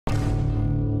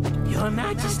Your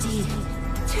Majesty,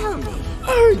 tell me.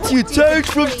 Aren't you tired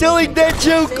from telling that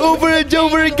joke over and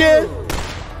over again?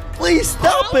 Please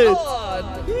stop it.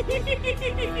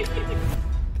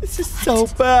 This is so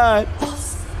bad.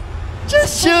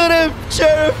 Just shoot him,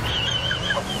 Sheriff.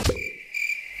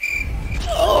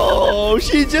 Oh,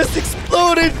 she just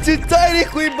exploded to tiny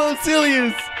Queen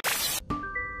Boncilius.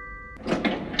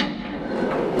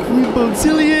 Queen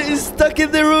Boncilia is stuck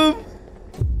in the room.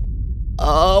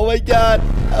 Oh my god.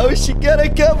 How is she gonna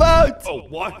come out? Oh,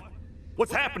 what?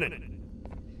 What's happening?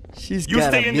 She's You got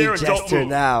stay a in there meat and don't gesture move.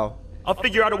 now. I'll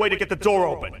figure out a way to get the door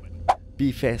open.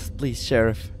 Be fast, please,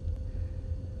 Sheriff.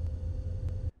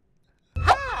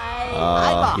 Hi,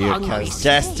 Oh, I'm a here hungry comes snake.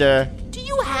 Jester. Do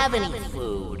you have any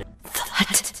food?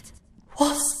 That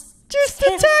was Just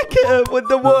attack him with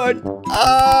the wood.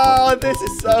 Oh, this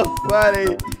is so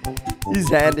funny. His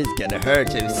hand is gonna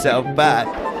hurt him so bad.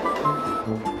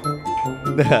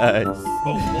 Nice.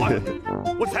 Oh,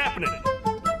 what? What's happening?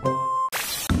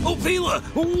 Oh, Pila,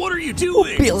 what are you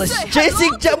doing? Bill is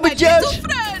chasing Jumbo Josh.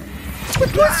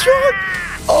 What's wrong?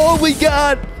 Oh my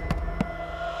god.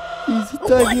 He's a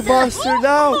tiny monster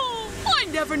now. I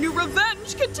never knew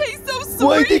revenge could taste so sweet.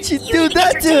 Why did you do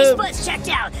that to him? Buds checked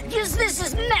out, because this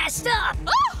is messed up.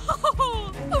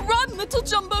 Oh, run, little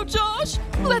Jumbo Josh.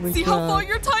 Let's see how God. far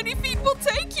your tiny feet will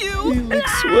take He you.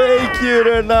 looks way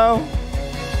cuter now.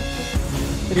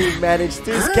 And he managed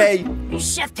to escape.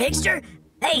 Chef Pigster,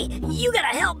 hey, you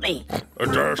gotta help me. A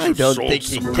dash I of don't salt, think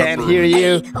he some can pepper. hear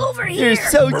you. Hey, over here. You're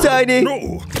so tiny.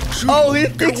 No. Oh, he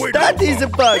Get thinks away that now. he's a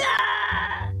bug.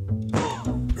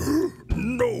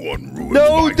 No one ruins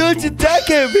No, my don't food. attack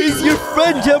him. He's your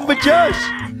friend, Jumbo Josh.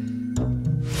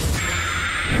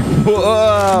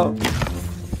 Wow.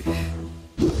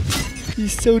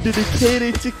 He's so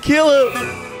dedicated to kill him.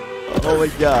 Oh my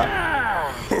god.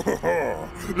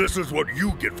 This is what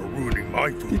you get for ruining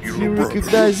my food, Did you you little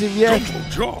recognize him yet? Jumbo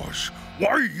Josh, why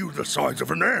are you the size of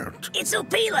an ant? It's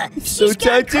Opila. So She's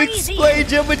time gone to crazy. explain,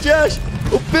 Jumbo Josh.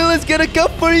 Opila's gonna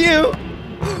come for you.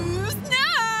 Who's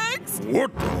next?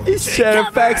 What the? It's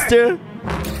Sheriff Baxter.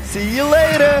 See you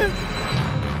later.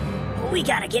 We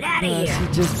gotta get out of She here.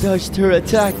 just dodged her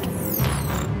attack.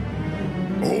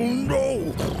 Oh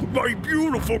no! My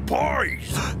beautiful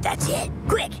pies! That's it.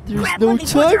 Quick, There's grab no one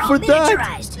before they're time all for that.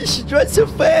 miniaturized. You should run so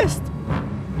fast.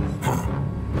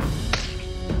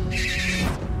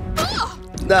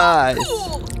 Nice.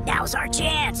 Cool. Now's our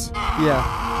chance.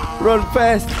 Yeah. Run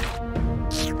fast.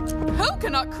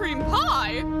 Coconut cream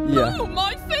pie? Yeah. Oh,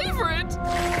 my favorite.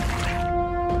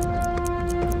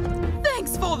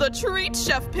 Thanks for the treat,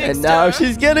 Chef Pigster. And now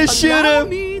she's gonna shoot Allow him.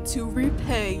 me to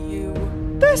repay you.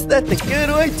 That's not the good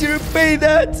way to repay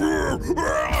that.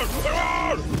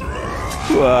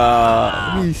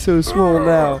 Wow. He's so small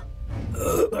now.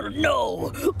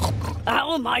 No.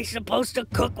 How am I supposed to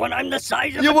cook when I'm the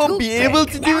size of You a won't be toothpick? able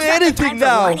to do Now's not the anything time for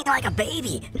now. whining like a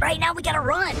baby. Right now we gotta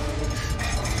run.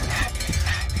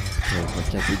 Oh,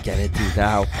 what are we gonna do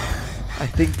now? I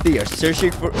think they are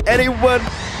searching for anyone.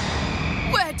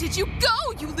 Where did you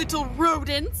go, you little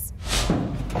rodents?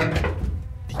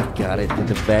 They got into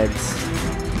the vents.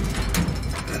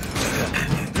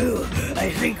 I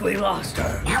think we lost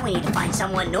her. Now we need to find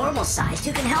someone normal sized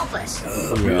who can help us.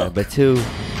 Yeah, but who?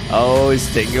 Oh,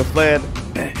 Stingo Flynn.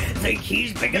 Think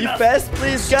he's big Be fast,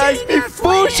 please, guys,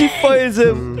 before she finds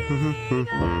him.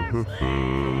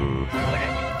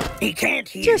 He can't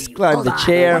hear Just climb the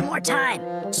chair. One more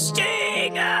time.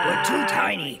 Stingo! We're too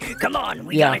tiny. Come on,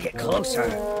 we Yeah. gotta get closer.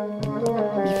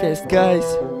 Be fast, guys.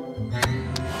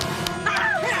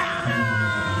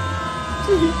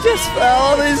 He just fell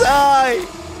on his eye.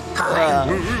 Wow.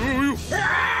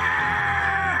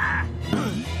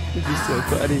 This is so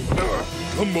funny.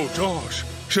 Jumbo Josh,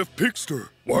 Chef Pigster,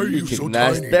 why are you so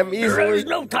Recognize tiny? them easily. There's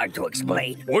no time to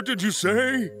explain. What did you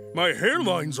say? My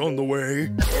hairline's on the way.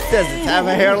 Doesn't have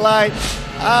a hairline.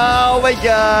 Oh my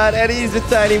god, and he's a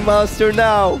tiny monster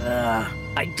now.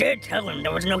 I did tell him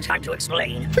there was no time to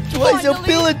explain. But why is Finally,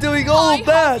 Opila doing all I of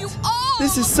that? have you all.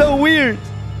 This is so weird.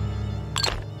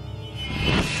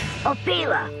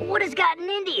 Opila, what has gotten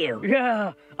into you?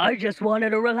 Yeah, I just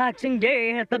wanted a relaxing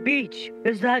day at the beach.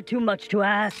 Is that too much to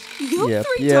ask? You Yep,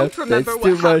 three yep, don't remember that's what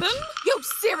too much. happened? You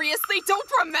seriously don't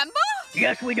remember?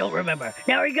 Yes, we don't remember.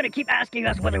 Now are you gonna keep asking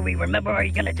us whether we remember, or are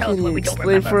you gonna tell us Can what you we don't explain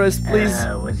remember? for us, please?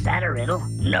 Was that a riddle?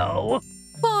 No.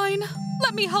 Fine.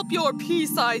 Let me help your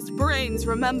pea-sized brains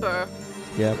remember.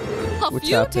 Yep. A What's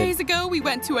few happening? days ago, we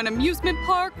went to an amusement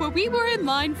park where we were in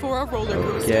line for a roller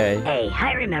coaster. Okay. Hey,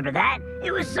 I remember that.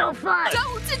 It was so fun.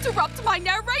 Don't interrupt my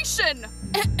narration!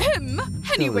 Ahem.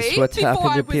 Anyway, what before happened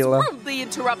I to was Pila. rudely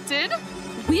interrupted,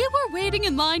 We were waiting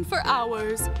in line for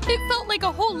hours. It felt like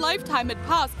a whole lifetime had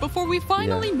passed before we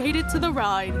finally made it to the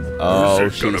ride. Oh,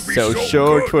 she's so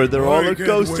short for the roller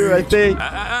coaster, I think.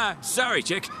 Sorry,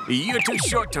 chick. You're too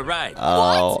short to ride.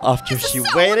 Oh, after she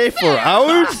waited for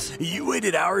hours? You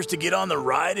waited hours to get on the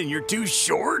ride and you're too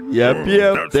short?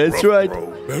 Yep, that's right.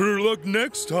 Bro. Better luck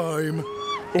next time.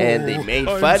 And they made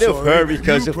fun of her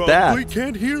because of that. You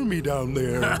can't hear me down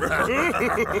there.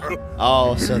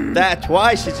 Oh, so that's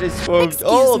why she transformed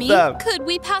all of them. Could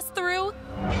we pass through?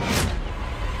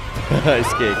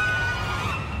 Escape.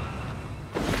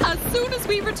 As soon as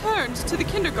we returned to the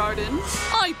kindergarten,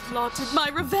 I plotted my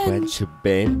Went revenge. to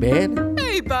Banban?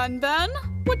 Hey, Banban,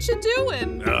 what you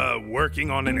doing?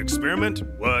 Working on an experiment?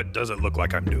 What does it look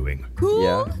like I'm doing? Cool,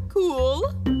 Yeah.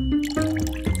 cool.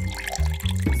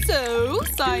 So,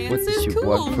 science What is does she cool,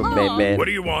 want from huh? Banban? What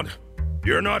do you want?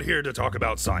 You're not here to talk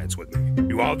about science with me.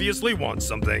 You obviously want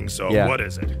something, so Yeah. what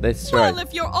is it? That's right. Well,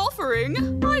 if you're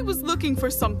offering, I was looking for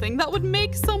something that would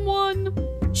make someone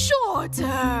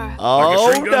shorter. Oh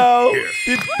string gun? no! Here.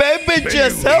 Did Banban Maybe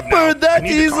just you help leave her now. I that need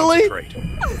to easily? concentrate.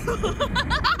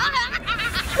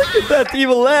 Look at that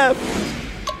evil laugh!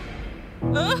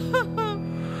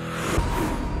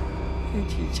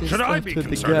 Should I be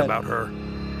concerned about her?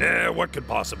 What could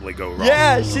possibly go wrong?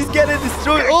 Yeah, she's gonna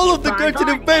destroy all of the Garten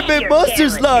of Banban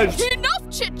monsters' lives! Enough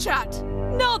chit-chat!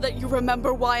 Now that you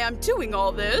remember why I'm doing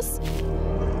all this,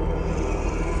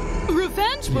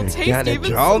 revenge will You taste can't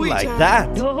even drown sweeter. like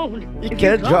that! Don't. You If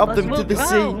can't drop us, them to we'll the sea.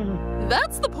 drown.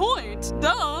 That's the point,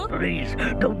 duh. Please,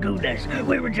 don't do this.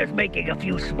 We were just making a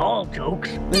few small jokes.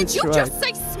 Did That's you right. just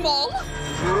say small?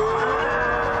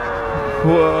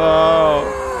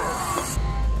 Whoa!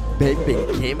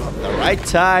 Banban came at the right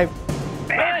time.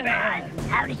 Banban,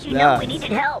 how did you know Yeah. we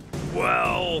needed help?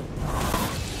 Well,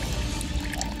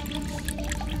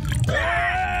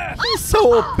 He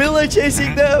saw a pillar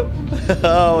chasing them.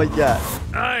 Oh my god.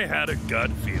 I had a gut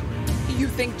feeling. You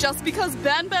think just because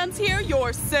Banban's here,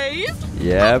 you're saved?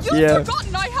 Yep, Have you yep.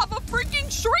 forgotten I have a freaking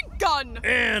shrink gun?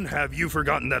 And have you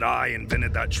forgotten that I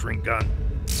invented that shrink gun?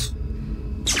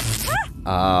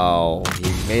 Oh,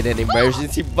 he made an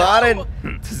emergency button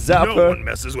to zap No her. one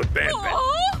messes with Banban.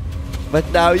 Aw. But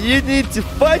now you need to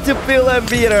fight to kill and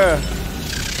beat her.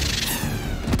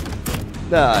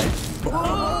 Nice.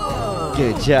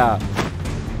 Good job.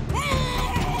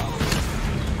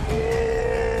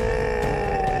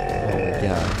 Oh my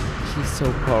god. She's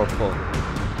so powerful.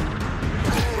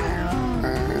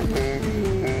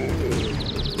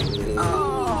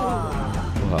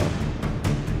 Wow.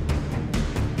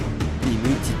 You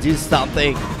need to do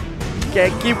something. You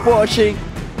can't keep watching.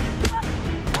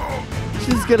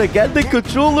 She's gonna get the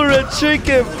controller and shake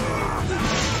him. Oh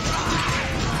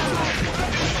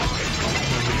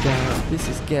my god, this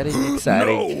is getting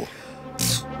exciting. No!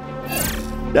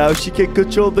 Now she can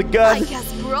control the I gun.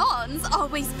 guess bronze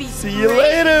always beats See you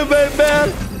gray. later,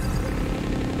 Banban.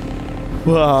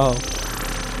 Wow.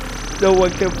 No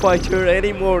one can fight her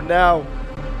anymore now.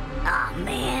 Aw,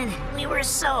 man, we were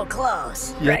so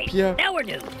close. Yep, yep. Now we're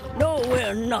doomed. No,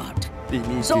 we're not. They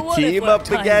need So to what if team we're up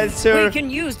tiny? against her. We can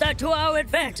use that to our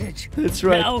advantage. That's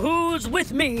right. Now who's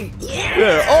with me?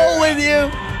 We're all with you.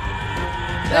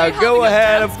 Now They go having a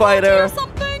ahead and dance fight party or her.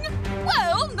 something?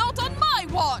 Well, not on my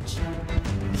watch.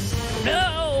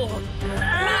 No!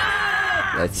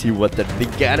 Let's see what the thing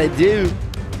gonna do.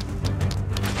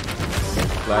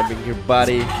 Climbing your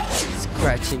body,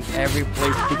 scratching every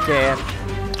place you can.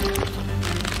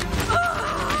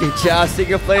 Good job,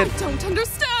 Stingo. I don't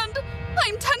understand.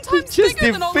 I'm 10 You times just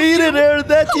bigger than all of defeated you. her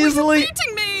that How are you easily.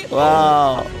 beating me?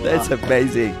 Wow, that's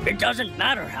amazing. It doesn't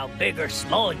matter how big or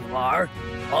small you are.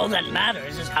 All that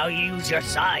matters is how you use your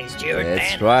size to your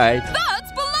That's advantage. right.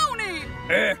 That's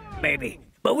baloney. Maybe.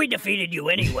 But we defeated you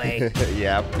anyway.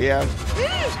 Yep.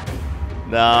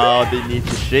 Now they need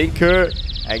to shrink her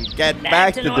and get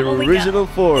back to the normal we original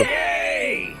go. form.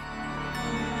 Yay!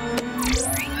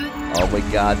 Oh my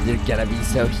god, they're gonna be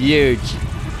so huge.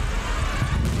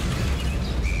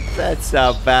 That's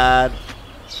not bad.